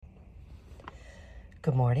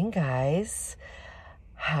Good morning, guys.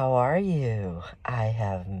 How are you? I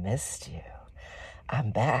have missed you. I'm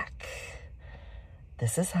back.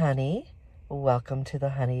 This is Honey. Welcome to the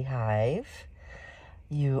Honey Hive.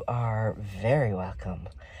 You are very welcome.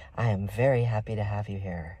 I am very happy to have you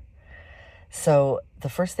here. So the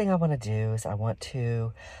first thing I want to do is I want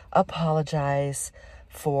to apologize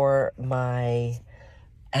for my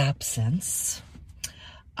absence.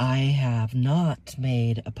 I have not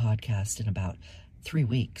made a podcast in about 3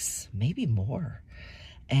 weeks, maybe more.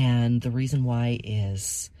 And the reason why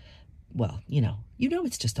is, well, you know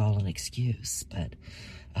it's just all an excuse. But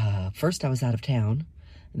first I was out of town.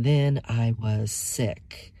 Then I was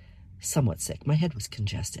sick, somewhat sick. My head was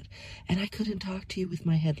congested. And I couldn't talk to you with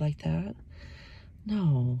my head like that.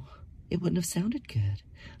 No, it wouldn't have sounded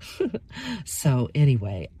good. So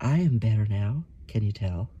anyway, I am better now. Can you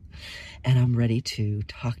tell? And I'm ready to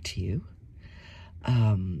talk to you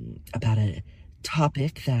about a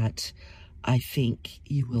topic that I think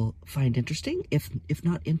you will find interesting, if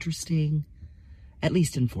not interesting, at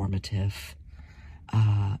least informative.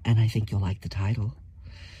 And I think you'll like the title.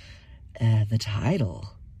 The title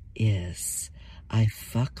is I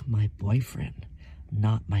Fuck My Boyfriend,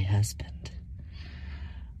 Not My Husband.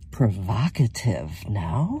 Provocative,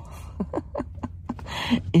 no?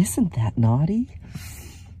 Isn't that naughty?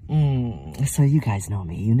 So you guys know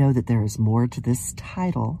me. You know that there is more to this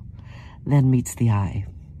title than meets the eye.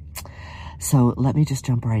 So let me just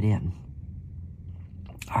jump right in.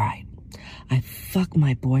 All right. I fuck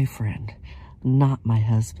my boyfriend, not my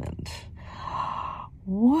husband.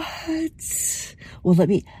 What? Well,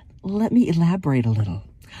 let me elaborate a little.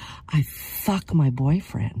 I fuck my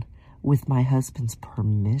boyfriend with my husband's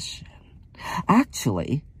permission.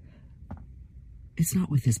 Actually, it's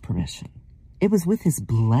not with his permission. It was with his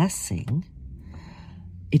blessing.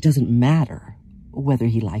 It doesn't matter whether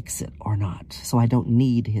he likes it or not, so I don't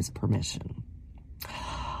need his permission.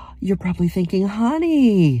 You're probably thinking,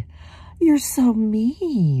 honey, you're so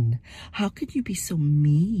mean. How could you be so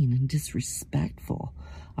mean and disrespectful?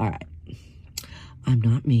 All right, I'm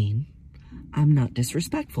not mean. I'm not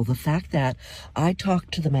disrespectful. The fact that I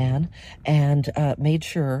talked to the man and made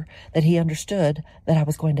sure that he understood that I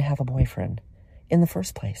was going to have a boyfriend in the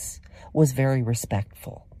first place was very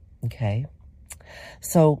respectful, okay?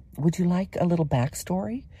 So would you like a little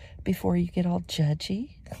backstory before you get all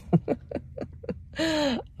judgy?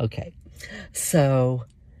 Okay, so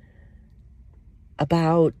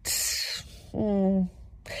about, and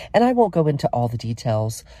I won't go into all the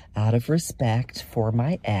details out of respect for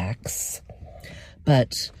my ex,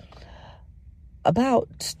 but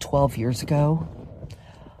about 12 years ago,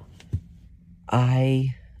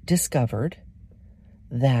 I discovered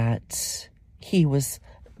that he was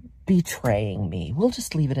betraying me. We'll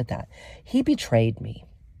just leave it at that. He betrayed me.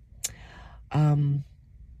 And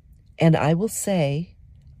I will say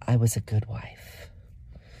I was a good wife.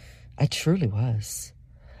 I truly was.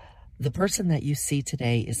 The person that you see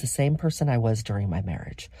today is the same person I was during my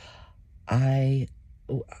marriage. I'm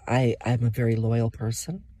a very loyal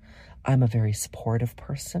person. I'm a very supportive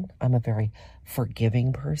person. I'm a very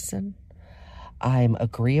forgiving person. I'm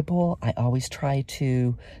agreeable. I always try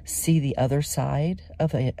to see the other side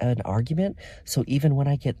of an argument. So even when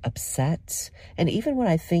I get upset, and even when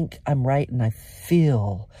I think I'm right and I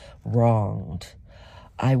feel wronged,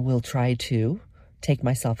 I will try to take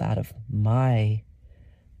myself out of my,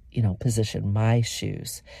 position, my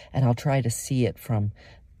shoes. And I'll try to see it from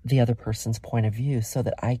the other person's point of view so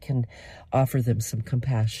that I can offer them some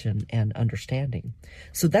compassion and understanding.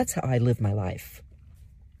 So that's how I live my life.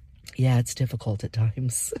 Yeah, it's difficult at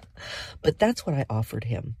times, but that's what I offered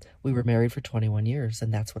him. We were married for 21 years,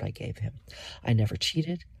 and that's what I gave him. I never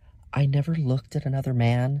cheated. I never looked at another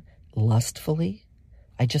man lustfully.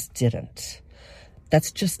 I just didn't.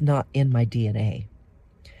 That's just not in my DNA.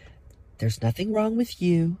 There's nothing wrong with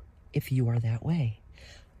you if you are that way.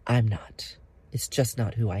 I'm not. It's just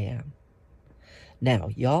not who I am. Now,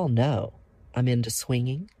 y'all know I'm into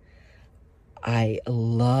swinging. I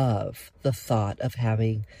love the thought of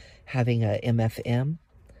having a MFM.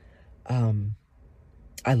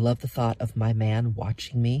 I love the thought of my man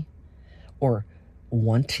watching me or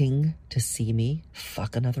wanting to see me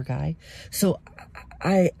fuck another guy. So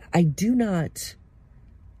I do not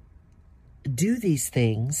do these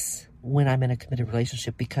things when I'm in a committed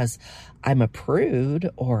relationship because I'm a prude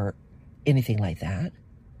or anything like that.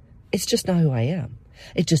 It's just not who I am.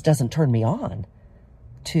 It just doesn't turn me on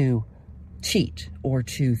to cheat or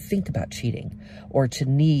to think about cheating or to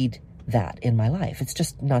need that in my life. It's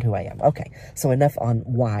just not who I am. Okay, so enough on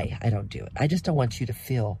why I don't do it. I just don't want you to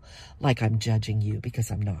feel like I'm judging you because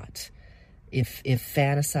I'm not. If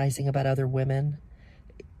fantasizing about other women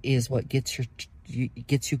is what gets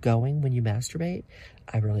you going when you masturbate,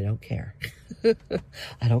 I really don't care.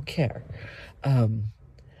 I don't care.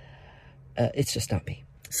 It's just not me.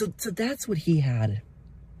 So that's what he had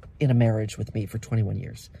in a marriage with me for 21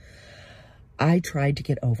 years. I tried to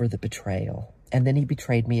get over the betrayal, and then he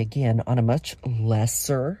betrayed me again on a much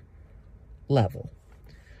lesser level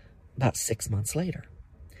about 6 months later.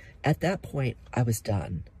 At that point, I was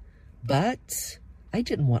done, but I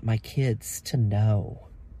didn't want my kids to know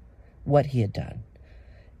what he had done.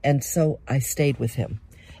 And so I stayed with him,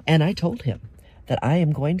 and I told him that I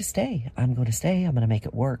am going to stay. I'm going to stay. I'm going to make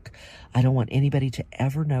it work. I don't want anybody to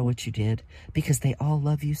ever know what you did, because they all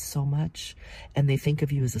love you so much and they think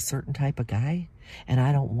of you as a certain type of guy. And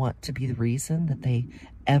I don't want to be the reason that they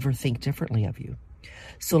ever think differently of you.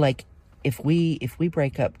 So like, if we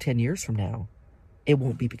break up 10 years from now, it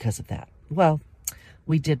won't be because of that. Well,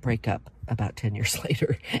 we did break up about 10 years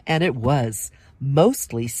later, and it was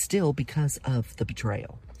mostly still because of the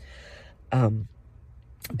betrayal.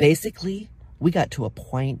 Basically, we got to a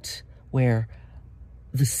point where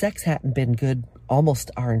the sex hadn't been good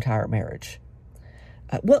almost our entire marriage.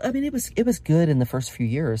 Well, I mean, it was good in the first few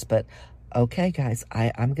years, but okay, guys,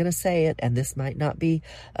 I'm going to say it, and this might not be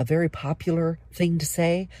a very popular thing to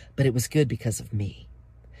say, but it was good because of me.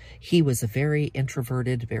 He was a very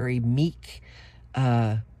introverted, very meek,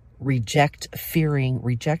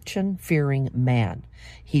 rejection-fearing man.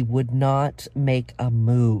 He would not make a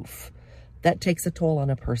move. That takes a toll on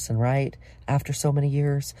a person, right? After so many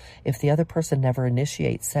years, if the other person never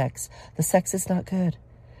initiates sex, the sex is not good.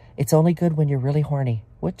 It's only good when you're really horny,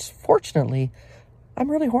 which fortunately, I'm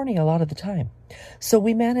really horny a lot of the time. So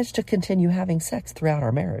we managed to continue having sex throughout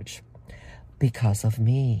our marriage because of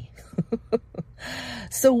me.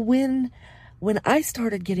 So when I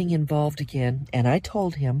started getting involved again, and I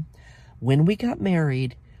told him when we got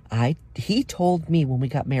married, he told me when we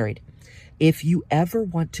got married, if you ever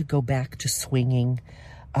want to go back to swinging,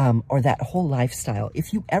 or that whole lifestyle,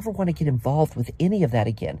 if you ever want to get involved with any of that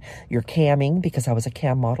again, you're camming, because I was a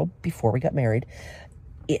cam model before we got married.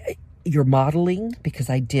 You're modeling, because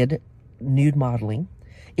I did nude modeling.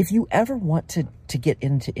 If you ever want to get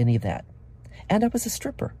into any of that, and I was a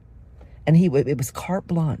stripper, and it was carte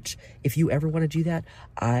blanche. If you ever want to do that,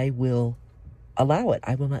 I will allow it.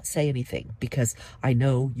 I will not say anything, because I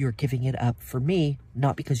know you're giving it up for me,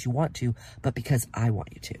 not because you want to, but because I want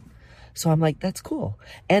you to. So I'm like, that's cool.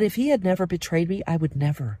 And if he had never betrayed me, I would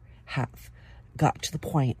never have got to the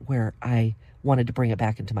point where I wanted to bring it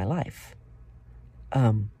back into my life.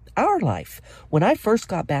 Our life. When I first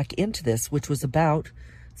got back into this, which was about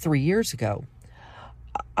 3 years ago,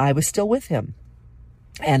 I was still with him.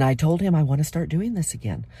 And I told him I want to start doing this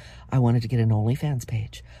again. I wanted to get an OnlyFans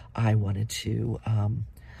page. I wanted to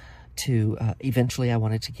eventually I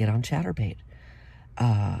wanted to get on Chatterbait.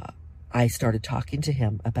 I started talking to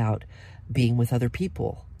him about being with other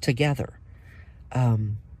people together.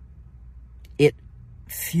 It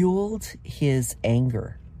fueled his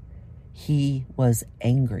anger. He was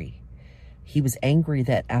angry. He was angry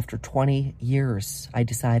that after 20 years, I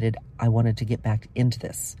decided I wanted to get back into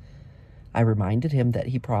this. I reminded him that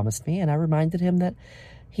he promised me, and I reminded him that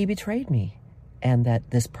he betrayed me, and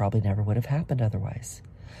that this probably never would have happened otherwise.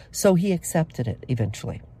 So he accepted it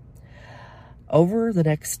eventually. Over the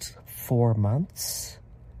next 4 months,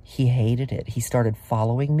 he hated it. He started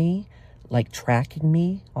following me, like tracking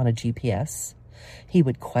me on a GPS. He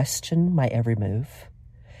would question my every move.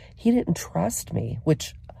 He didn't trust me,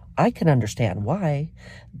 which I can understand why.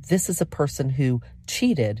 This is a person who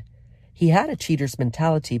cheated. He had a cheater's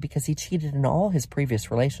mentality because he cheated in all his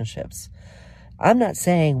previous relationships. I'm not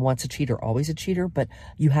saying once a cheater, always a cheater, but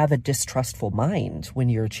you have a distrustful mind when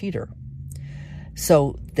you're a cheater.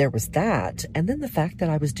 So there was that. And then the fact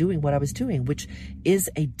that I was doing what I was doing, which is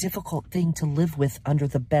a difficult thing to live with under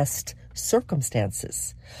the best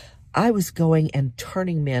circumstances. I was going and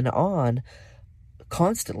turning men on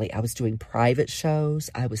constantly. I was doing private shows.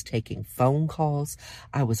 I was taking phone calls.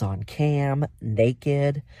 I was on cam,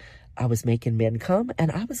 naked. I was making men come,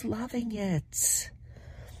 and I was loving it.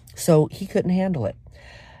 So he couldn't handle it.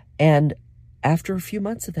 And after a few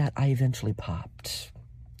months of that, I eventually popped.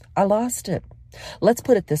 I lost it. Let's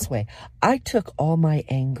put it this way. I took all my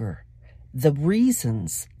anger, the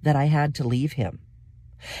reasons that I had to leave him,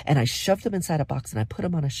 and I shoved them inside a box, and I put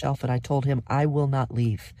them on a shelf, and I told him, I will not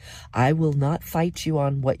leave. I will not fight you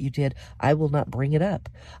on what you did. I will not bring it up.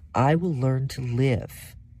 I will learn to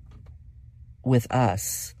live with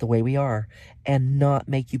us the way we are and not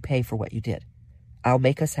make you pay for what you did. I'll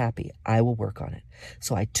make us happy. I will work on it.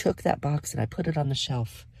 So I took that box and I put it on the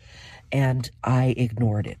shelf, and I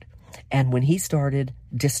ignored it. And when he started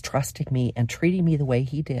distrusting me and treating me the way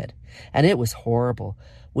he did, and it was horrible,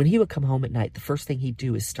 when he would come home at night, the first thing he'd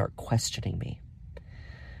do is start questioning me.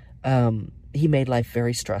 He made life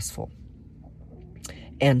very stressful.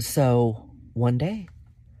 And so one day,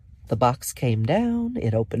 the box came down,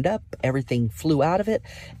 it opened up, everything flew out of it,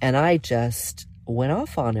 and I just went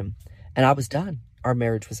off on him. And I was done. Our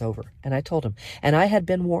marriage was over. And I told him. And I had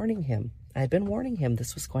been warning him. I had been warning him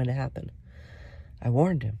this was going to happen. I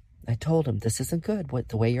warned him. I told him, this isn't good.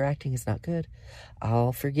 The way you're acting is not good.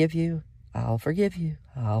 I'll forgive you. I'll forgive you.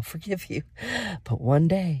 I'll forgive you. But one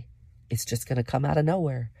day, it's just going to come out of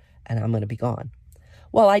nowhere, and I'm going to be gone.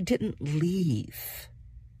 Well, I didn't leave,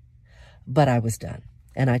 but I was done.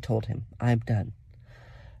 And I told him, I'm done.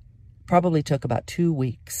 Probably took about 2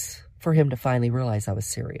 weeks for him to finally realize I was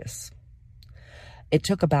serious. It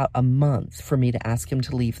took about a month for me to ask him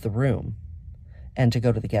to leave the room and to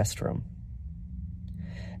go to the guest room.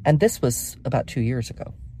 And this was about 2 years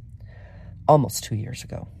ago, almost 2 years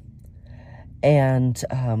ago. And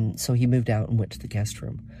so he moved out and went to the guest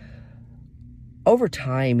room. Over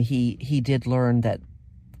time, he did learn that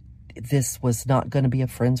this was not going to be a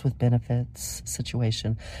friends with benefits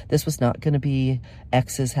situation. This was not going to be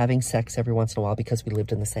exes having sex every once in a while because we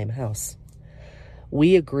lived in the same house.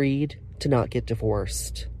 We agreed to not get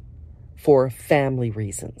divorced for family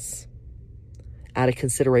reasons. Out of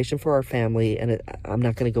consideration for our family, and I'm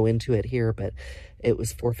not going to go into it here, but it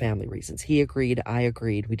was for family reasons. He agreed, I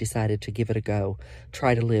agreed. We decided to give it a go,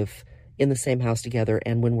 try to live in the same house together,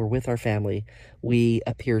 and when we're with our family, we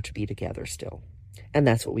appear to be together still. And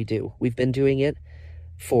that's what we do. We've been doing it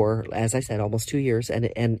for, as I said, almost 2 years, and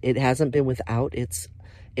it hasn't been without its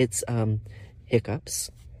hiccups,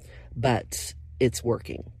 but it's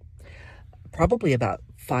working. Probably about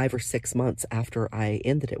 5 or 6 months after I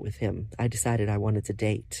ended it with him, I decided I wanted to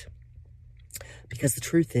date. Because the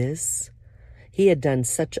truth is, he had done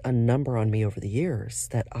such a number on me over the years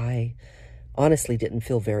that I honestly didn't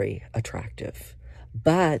feel very attractive.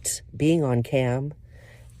 But being on cam,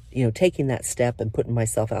 you know, taking that step and putting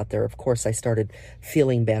myself out there, of course, I started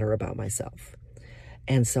feeling better about myself.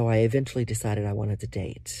 And so I eventually decided I wanted to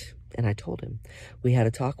date. And I told him. We had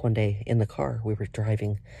a talk one day in the car. We were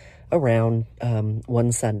driving around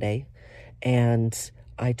one Sunday, and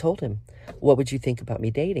I told him, what would you think about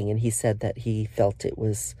me dating? And he said that he felt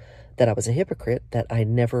that I was a hypocrite, that I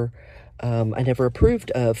never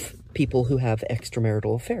approved of people who have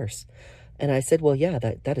extramarital affairs. And I said, well, yeah,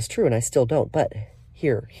 that is true, and I still don't, but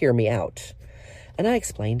hear me out. And I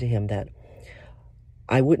explained to him that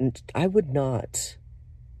I would not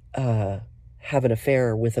have an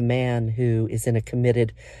affair with a man who is in a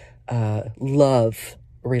committed love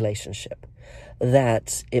relationship,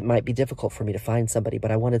 that it might be difficult for me to find somebody,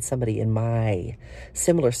 but I wanted somebody in my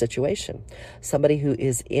similar situation, somebody who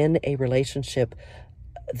is in a relationship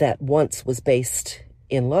that once was based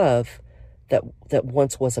in love, that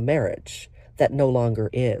once was a marriage, that no longer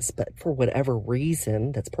is, but for whatever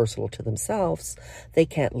reason that's personal to themselves, they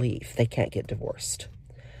can't leave, they can't get divorced.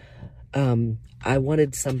 I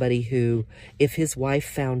wanted somebody who, if his wife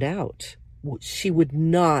found out, she would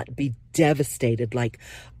not be devastated like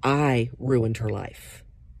I ruined her life.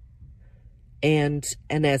 And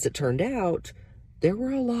as it turned out, there were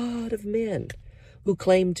a lot of men who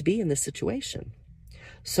claimed to be in this situation.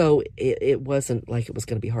 So it wasn't like it was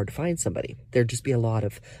going to be hard to find somebody. There'd just be a lot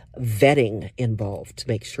of vetting involved to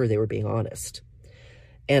make sure they were being honest.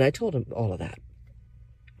 And I told him all of that.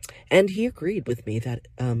 And he agreed with me that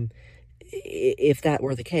if that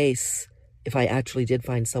were the case, if I actually did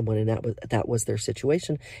find someone and that was their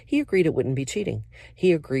situation, he agreed it wouldn't be cheating.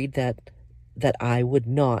 He agreed that I would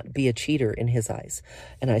not be a cheater in his eyes.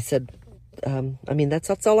 And I said, I mean,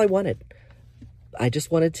 that's all I wanted. I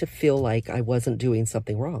just wanted to feel like I wasn't doing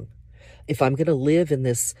something wrong. If I'm going to live in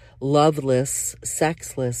this loveless,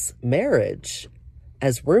 sexless marriage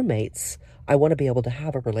as roommates, I want to be able to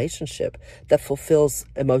have a relationship that fulfills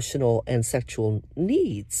emotional and sexual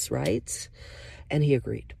needs, right? And he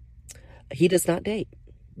agreed. He does not date.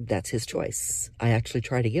 That's his choice. I actually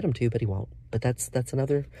try to get him to, but he won't. But that's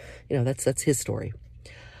another, that's his story.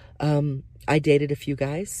 I dated a few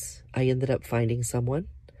guys. I ended up finding someone.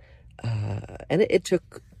 And it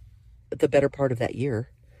took the better part of that year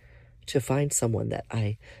to find someone that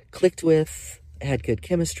I clicked with, had good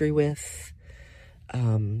chemistry with.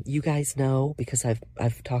 You guys know, because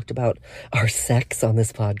I've talked about our sex on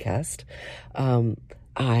this podcast.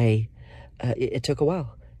 It took a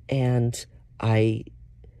while, and I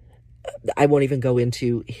won't even go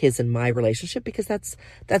into his and my relationship because that's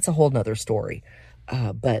a whole nother story.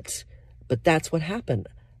 But that's what happened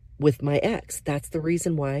with my ex. That's the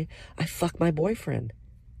reason why I fucked my boyfriend.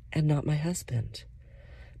 and not my husband,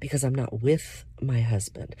 because I'm not with my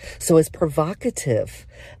husband. So as provocative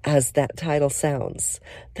as that title sounds,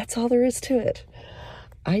 that's all there is to it.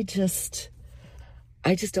 I just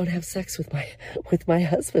don't have sex with my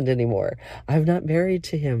husband anymore. I'm not married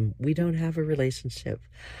to him. We don't have a relationship.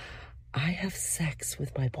 I have sex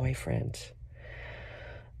with my boyfriend.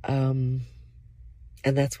 And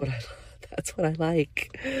that's what I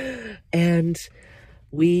like. And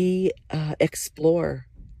we explore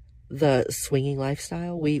the swinging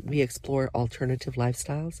lifestyle. We explore alternative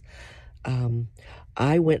lifestyles.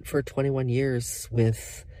 I went for 21 years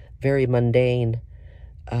with very mundane,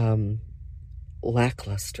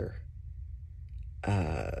 lackluster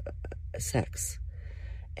sex,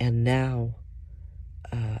 and now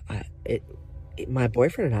my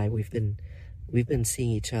boyfriend and I, we've been seeing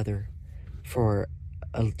each other for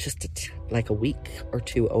like a week or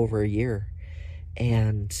two over a year,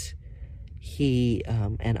 and he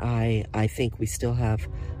and I think we still have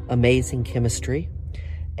amazing chemistry.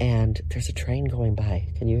 And there's a train going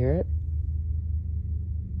by. Can you hear it?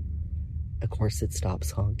 Of course it stops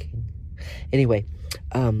honking. Anyway,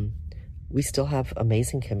 we still have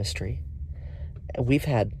amazing chemistry. We've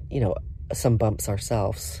had, some bumps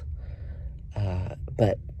ourselves,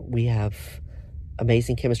 but we have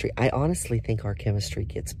amazing chemistry. I honestly think our chemistry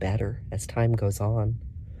gets better as time goes on.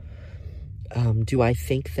 Do I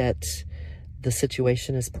think that the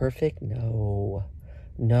situation is perfect? No,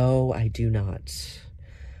 I do not.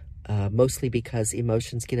 Mostly because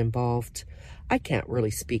emotions get involved. I can't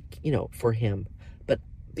really speak, for him, but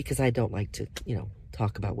because I don't like to,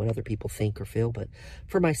 talk about what other people think or feel, but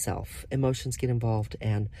for myself, emotions get involved,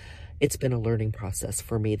 and it's been a learning process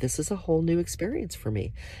for me. This is a whole new experience for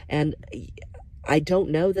me, and I don't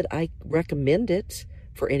know that I recommend it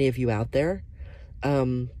for any of you out there.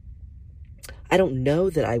 I don't know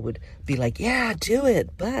that I would be like, yeah, do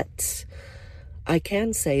it, but I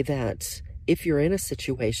can say that if you're in a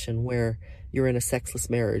situation where you're in a sexless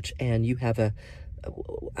marriage and you have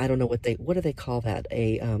I don't know what do they call that?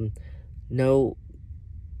 No,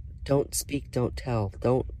 don't speak, don't tell.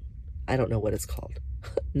 I don't know what it's called.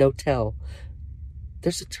 No tell.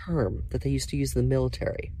 There's a term that they used to use in the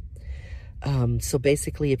military. So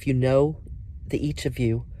basically, if you know that each of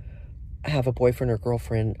you have a boyfriend or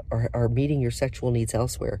girlfriend or are meeting your sexual needs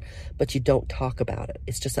elsewhere, but you don't talk about it,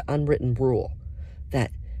 it's just an unwritten rule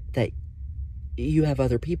that you have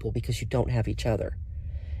other people because you don't have each other.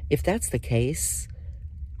 If that's the case,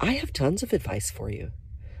 I have tons of advice for you.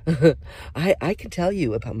 I can tell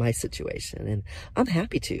you about my situation, and I'm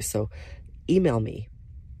happy to. So email me.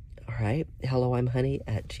 All right.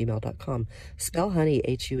 helloimhoney@gmail.com. Spell honey,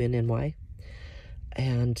 Hunny.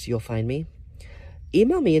 And you'll find me.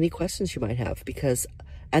 Email me any questions you might have, because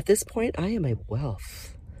at this point, I am a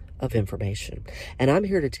wealth of information. And I'm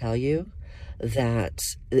here to tell you that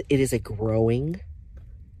it is a growing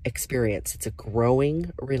experience. It's a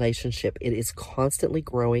growing relationship. It is constantly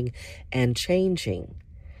growing and changing.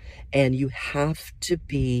 And you have to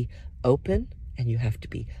be open, and you have to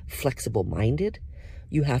be flexible-minded.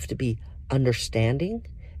 You have to be understanding,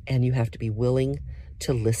 and you have to be willing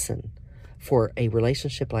to listen for a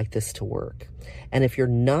relationship like this to work. And if you're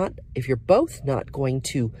both not going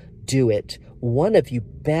to do it, one of you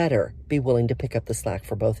better be willing to pick up the slack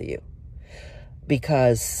for both of you,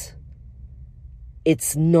 because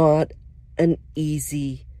it's not an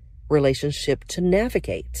easy relationship to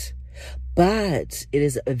navigate, but it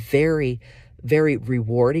is a very, very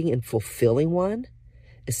rewarding and fulfilling one,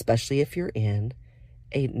 especially if you're in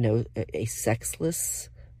a sexless,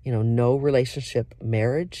 no relationship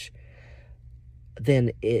marriage.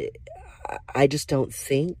 Then I just don't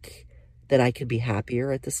think that I could be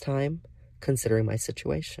happier at this time, considering my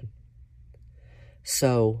situation.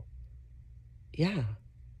 So, yeah.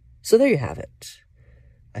 So there you have it.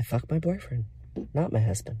 I fucked my boyfriend, not my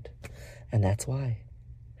husband. And that's why.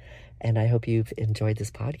 And I hope you've enjoyed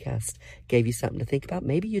this podcast. Gave you something to think about.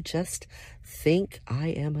 Maybe you just think I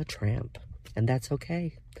am a tramp. And that's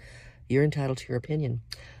okay. You're entitled to your opinion.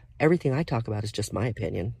 Everything I talk about is just my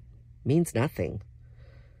opinion. Means nothing.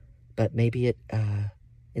 But maybe it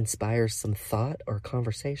inspires some thought or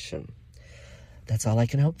conversation. That's all I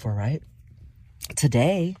can hope for, right?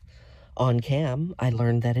 Today, on cam, I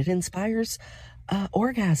learned that it inspires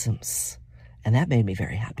orgasms. And that made me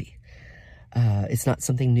very happy. It's not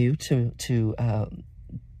something new to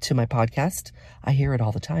my podcast. I hear it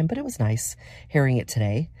all the time, but it was nice hearing it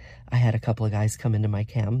today. I had a couple of guys come into my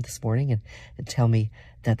cam this morning and tell me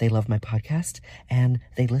that they love my podcast and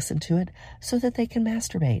they listen to it so that they can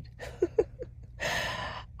masturbate.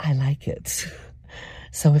 I like it.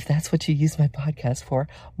 So if that's what you use my podcast for,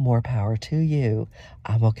 more power to you.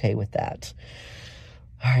 I'm okay with that.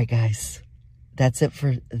 All right, guys. That's it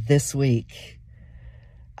for this week.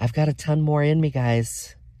 I've got a ton more in me,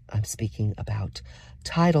 guys. I'm speaking about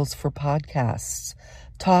titles for podcasts,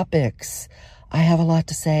 topics. I have a lot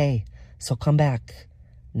to say, so come back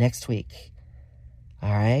next week.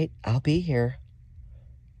 All right, I'll be here.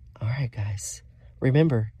 All right, guys.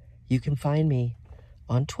 Remember, you can find me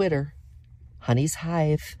on Twitter, Honey's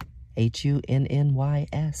Hive,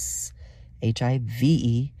 HUNNYS,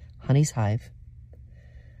 HIVE, Honey's Hive.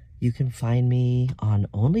 You can find me on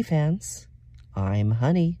OnlyFans. I'm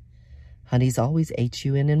Honey. Honey's always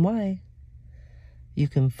HUNNY. You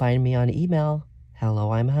can find me on email,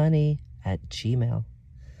 helloimhoney@gmail.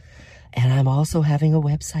 And I'm also having a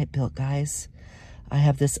website built, guys. I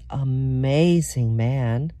have this amazing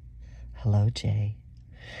man, hello Jay,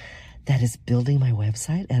 that is building my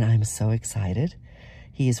website, and I'm so excited.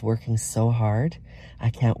 He is working so hard. I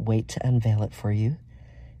can't wait to unveil it for you.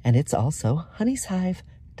 And it's also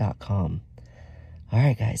honeyshive.com. All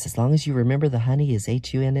right, guys, as long as you remember the honey is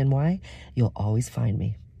HUNNY, you'll always find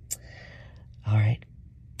me. All right,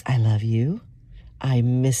 I love you. I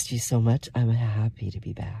missed you so much. I'm happy to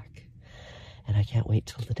be back. And I can't wait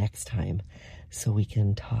till the next time so we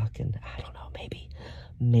can talk and, I don't know,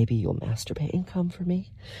 maybe you'll masturbate and come for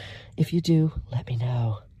me. If you do, let me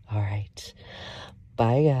know. All right.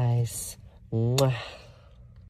 Bye, guys. Mwah.